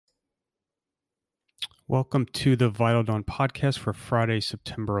Welcome to the Vital Dawn podcast for Friday,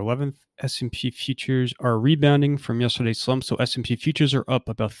 September 11th. S&P futures are rebounding from yesterday's slump. So S&P futures are up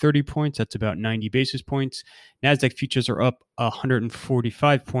about 30 points. That's about 90 basis points. NASDAQ futures are up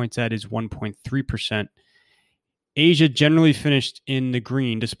 145 points. That is 1.3%. Asia generally finished in the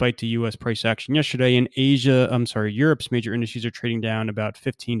green despite the U.S. price action yesterday. And Europe's major indices are trading down about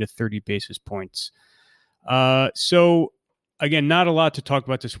 15 to 30 basis points. Again, not a lot to talk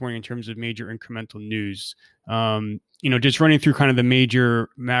about this morning in terms of major incremental news. Just running through kind of the major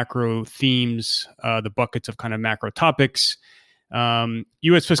macro themes, the buckets of kind of macro topics.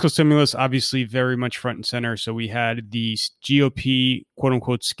 U.S. fiscal stimulus, obviously very much front and center. So we had the GOP, quote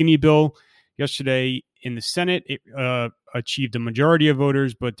unquote, skinny bill yesterday in the Senate. It achieved a majority of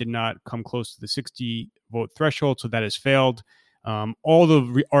voters, but did not come close to the 60 vote threshold. So that has failed. All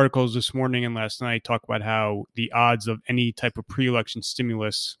the articles this morning and last night talk about how the odds of any type of pre-election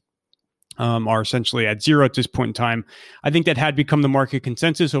stimulus are essentially at zero at this point in time. I think that had become the market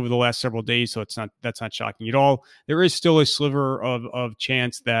consensus over the last several days, so that's not shocking at all. There is still a sliver of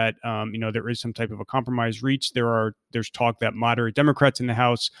chance that there is some type of a compromise reached. There's talk that moderate Democrats in the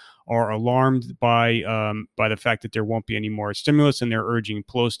House are alarmed by the fact that there won't be any more stimulus, and they're urging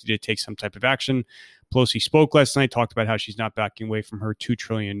Pelosi to take some type of action. Pelosi spoke last night, talked about how she's not backing away from her $2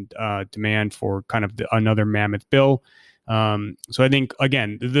 trillion demand for kind of another mammoth bill. So I think,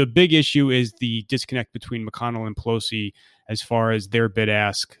 again, the big issue is the disconnect between McConnell and Pelosi as far as their bid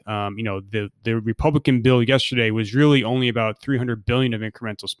ask. The Republican bill yesterday was really only about $300 billion of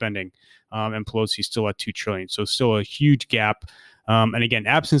incremental spending, and Pelosi's still at $2 trillion. So still a huge gap. And again,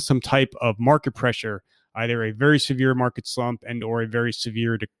 absent some type of market pressure, either a very severe market slump and or a very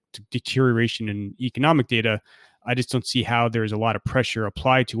severe deterioration in economic data, I just don't see how there's a lot of pressure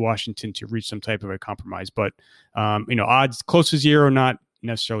applied to Washington to reach some type of a compromise. But, odds close to zero, not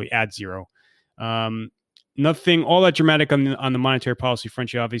necessarily at zero. Nothing all that dramatic on the monetary policy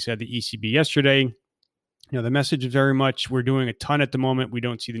front. You obviously had the ECB yesterday. The message is very much, we're doing a ton at the moment. We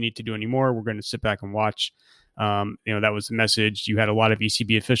don't see the need to do any more. We're going to sit back and watch. That was the message. You had a lot of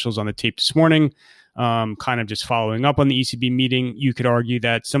ECB officials on the tape this morning, kind of just following up on the ECB meeting. You could argue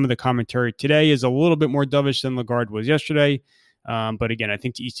that some of the commentary today is a little bit more dovish than Lagarde was yesterday. But again, I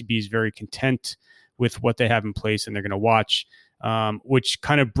think the ECB is very content with what they have in place, and they're going to watch, which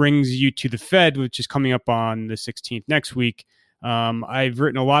kind of brings you to the Fed, which is coming up on the 16th next week. I've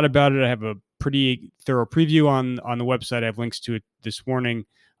written a lot about it. I have a pretty thorough preview on the website. I have links to it this morning.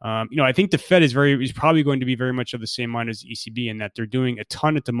 I think the Fed is probably going to be very much of the same mind as the ECB in that they're doing a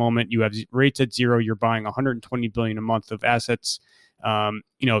ton at the moment. You have rates at zero. You're buying $120 billion a month of assets.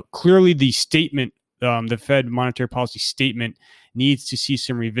 Clearly the statement, the Fed monetary policy statement, needs to see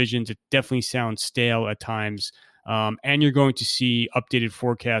some revisions. It definitely sounds stale at times. And you're going to see updated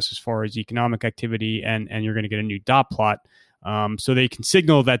forecasts as far as economic activity, and you're going to get a new dot plot. So they can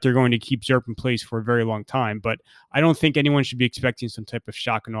signal that they're going to keep ZIRP in place for a very long time, but I don't think anyone should be expecting some type of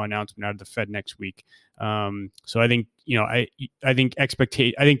shock and awe announcement out of the Fed next week. So I think, I think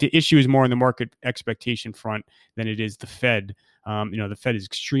the issue is more on the market expectation front than it is the Fed. The Fed is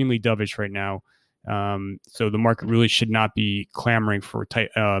extremely dovish right now. So the market really should not be clamoring for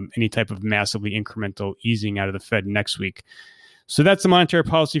any type of massively incremental easing out of the Fed next week. So that's the monetary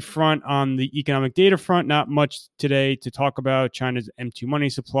policy front. On the economic data front, not much today to talk about. China's M2 money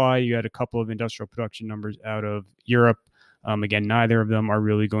supply. You had a couple of industrial production numbers out of Europe. Again, neither of them are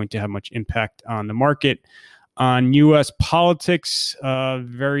really going to have much impact on the market. On U.S. politics,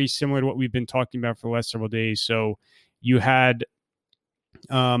 very similar to what we've been talking about for the last several days. So you had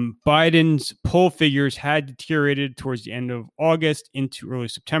Biden's poll figures had deteriorated towards the end of August into early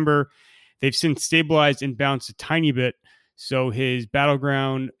September. They've since stabilized and bounced a tiny bit. So his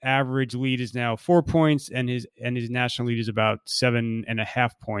battleground average lead is now 4 points, and his national lead is about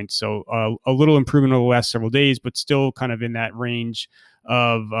 7.5 points. So a little improvement over the last several days, but still kind of in that range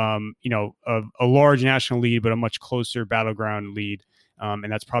of of a large national lead, but a much closer battleground lead.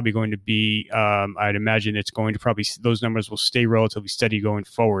 And that's probably going to be, I'd imagine it's going to probably, those numbers will stay relatively steady going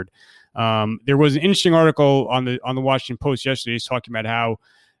forward. There was an interesting article on the Washington Post yesterday talking about how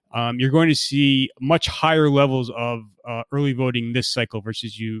you're going to see much higher levels of early voting this cycle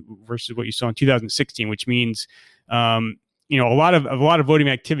versus what you saw in 2016, which means a lot of voting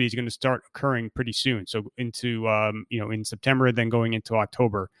activity is going to start occurring pretty soon. So into in September, then going into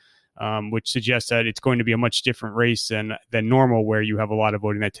October, which suggests that it's going to be a much different race than normal, where you have a lot of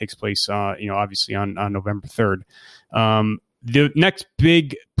voting that takes place, obviously on November 3rd. The next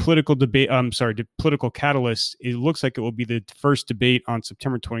big political catalyst, it looks like it will be the first debate on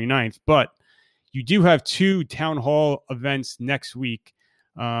September 29th, but you do have two town hall events next week.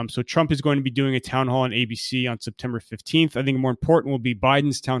 So Trump is going to be doing a town hall on ABC on September 15th. I think more important will be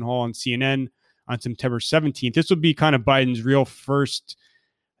Biden's town hall on CNN on September 17th. This will be kind of Biden's real first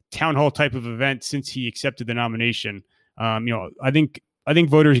town hall type of event since he accepted the nomination. I think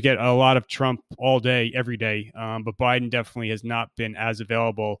voters get a lot of Trump all day, every day, but Biden definitely has not been as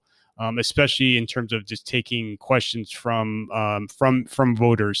available, especially in terms of just taking questions from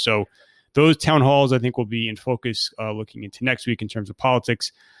voters. So those town halls, I think, will be in focus looking into next week in terms of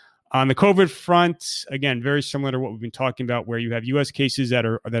politics. On the COVID front, again, very similar to what we've been talking about, where you have U.S. cases that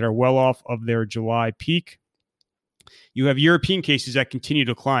are well off of their July peak. You have European cases that continue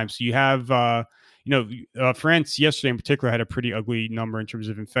to climb. So you have, France yesterday in particular had a pretty ugly number in terms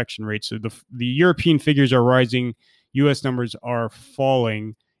of infection rates. So the European figures are rising. U.S. numbers are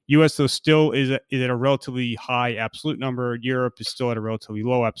falling. U.S. though still is at a relatively high absolute number. Europe is still at a relatively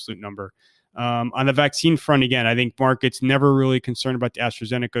low absolute number. On the vaccine front, again, I think markets never really concerned about the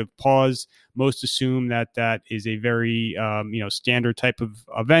AstraZeneca pause. Most assume that is a very standard type of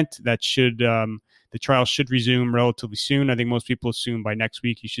event that should the trial should resume relatively soon. I think most people assume by next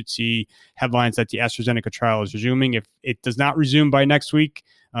week you should see headlines that the AstraZeneca trial is resuming. If it does not resume by next week,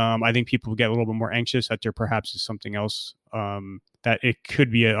 I think people will get a little bit more anxious that there perhaps is something else, that it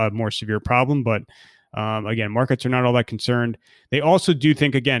could be a more severe problem. But again, markets are not all that concerned. They also do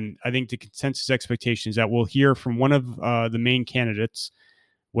think, again, I think the consensus expectation is that we'll hear from one of the main candidates,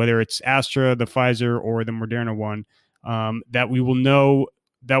 whether it's Astra, the Pfizer, or the Moderna one, that we will know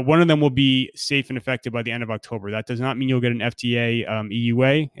that one of them will be safe and effective by the end of October. That does not mean you'll get an FDA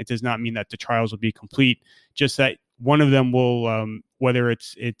EUA. It does not mean that the trials will be complete. Just that one of them will, whether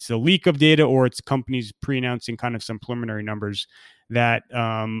it's a leak of data or it's companies pre-announcing kind of some preliminary numbers, that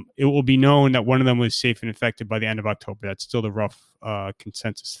it will be known that one of them was safe and effective by the end of October. That's still the rough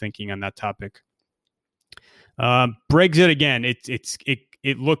consensus thinking on that topic. Brexit, again,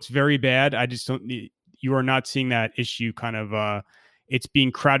 it looks very bad. I just don't. You are not seeing that issue kind of. It's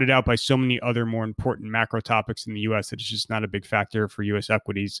being crowded out by so many other more important macro topics in the U.S. that it's just not a big factor for U.S.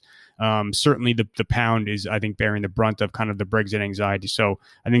 equities. Certainly, the pound is, I think, bearing the brunt of kind of the Brexit anxiety. So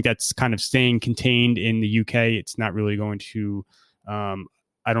I think that's kind of staying contained in the U.K. It's not really going to. I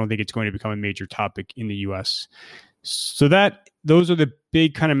don't think it's going to become a major topic in the U.S. So those are the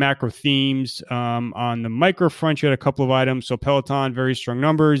big kind of macro themes. On the micro front, you had a couple of items. So Peloton, very strong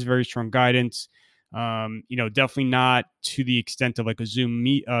numbers, very strong guidance. Definitely not to the extent of like a Zoom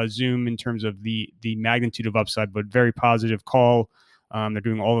in terms of the magnitude of upside, but very positive call. They're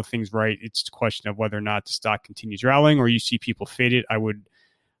doing all the things right. It's a question of whether or not the stock continues rallying or you see people fade it. I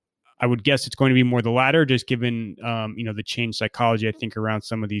would guess it's going to be more the latter, just given the change psychology, I think, around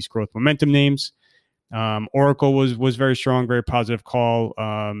some of these growth momentum names. Oracle was very strong, very positive call.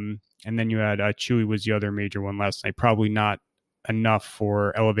 And then you had Chewy was the other major one last night. Probably not enough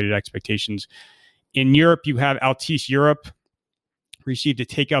for elevated expectations. In Europe, you have Altice Europe received a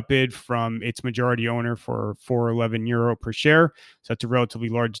takeout bid from its majority owner for €4.11 per share. So that's a relatively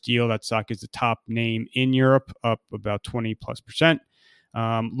large deal. That stock is the top name in Europe, up about 20+%.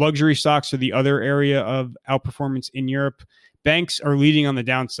 Luxury stocks are the other area of outperformance in Europe. Banks are leading on the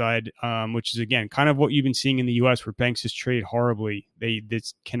downside, which is, again, kind of what you've been seeing in the U.S. where banks just trade horribly. They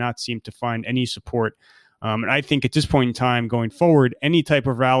cannot seem to find any support. And I think at this point in time, going forward, any type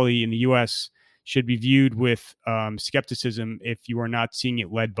of rally in the U.S. should be viewed with skepticism if you are not seeing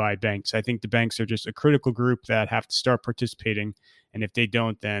it led by banks. I think the banks are just a critical group that have to start participating. And if they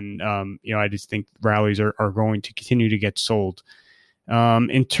don't, then, I just think rallies are going to continue to get sold.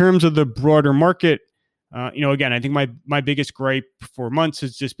 In terms of the broader market, again, I think my biggest gripe for months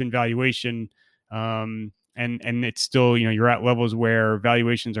has just been valuation. And it's still, you're at levels where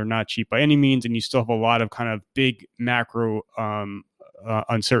valuations are not cheap by any means, and you still have a lot of kind of big macro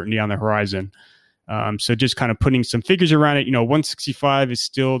uncertainty on the horizon. So just kind of putting some figures around it, 165 is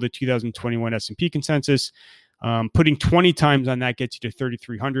still the 2021 S&P consensus. Putting 20 times on that gets you to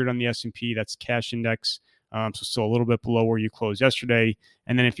 3,300 on the S&P. That's cash index. So still a little bit below where you closed yesterday.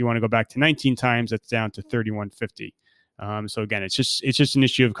 And then if you want to go back to 19 times, that's down to 3,150. So again, it's just an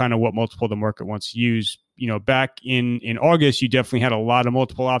issue of kind of what multiple the market wants to use. Back in August, you definitely had a lot of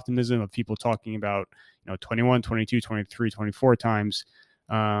multiple optimism of people talking about 21, 22, 23, 24 times.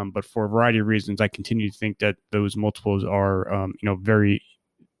 But for a variety of reasons, I continue to think that those multiples are, very,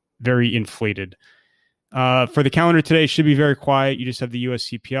 very inflated. For the calendar today, should be very quiet. You just have the US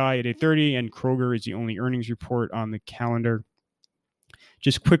CPI at 8:30, and Kroger is the only earnings report on the calendar.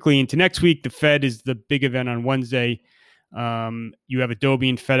 Just quickly into next week, the Fed is the big event on Wednesday. You have Adobe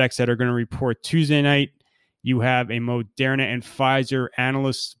and FedEx that are going to report Tuesday night. You have a Moderna and Pfizer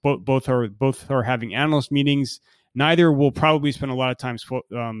analysts. Both are having analyst meetings. Neither will probably spend a lot of time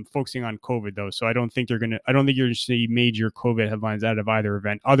focusing on COVID, though. So I don't think you're going to see major COVID headlines out of either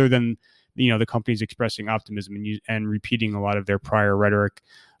event, other than the companies expressing optimism and repeating a lot of their prior rhetoric.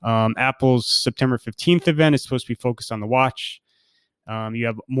 Apple's September 15th event is supposed to be focused on the watch. You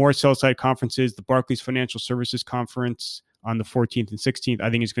have more sell-side conferences. The Barclays Financial Services Conference on the 14th and 16th, I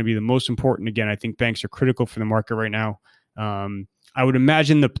think, is going to be the most important. Again, I think banks are critical for the market right now. I would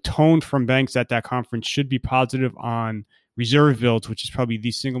imagine the tone from banks at that conference should be positive on reserve builds, which is probably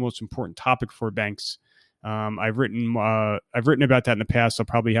the single most important topic for banks. I've written about that in the past. I'll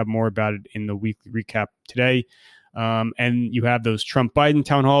probably have more about it in the weekly recap today. And you have those Trump-Biden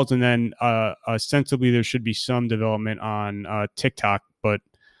town halls, and then ostensibly there should be some development on TikTok, but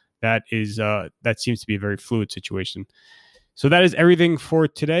that seems to be a very fluid situation. So that is everything for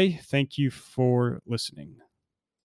today. Thank you for listening.